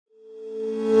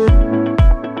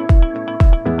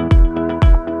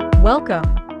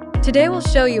Welcome! Today we'll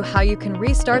show you how you can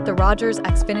restart the Rogers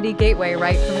Xfinity Gateway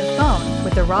right from your phone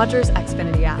with the Rogers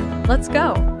Xfinity app. Let's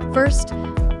go! First,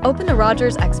 open the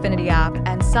Rogers Xfinity app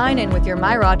and sign in with your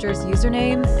MyRogers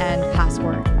username and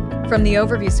password. From the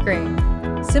overview screen,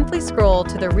 simply scroll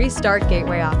to the Restart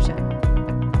Gateway option.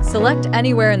 Select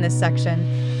anywhere in this section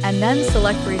and then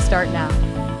select Restart Now.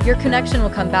 Your connection will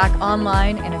come back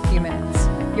online in a few minutes.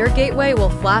 Your gateway will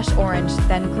flash orange,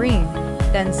 then green,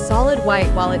 then solid white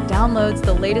while it downloads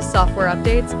the latest software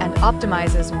updates and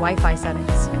optimizes Wi-Fi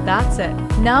settings. That's it.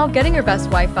 Now getting your best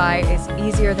Wi-Fi is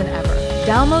easier than ever.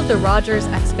 Download the Rogers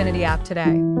Xfinity app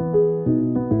today.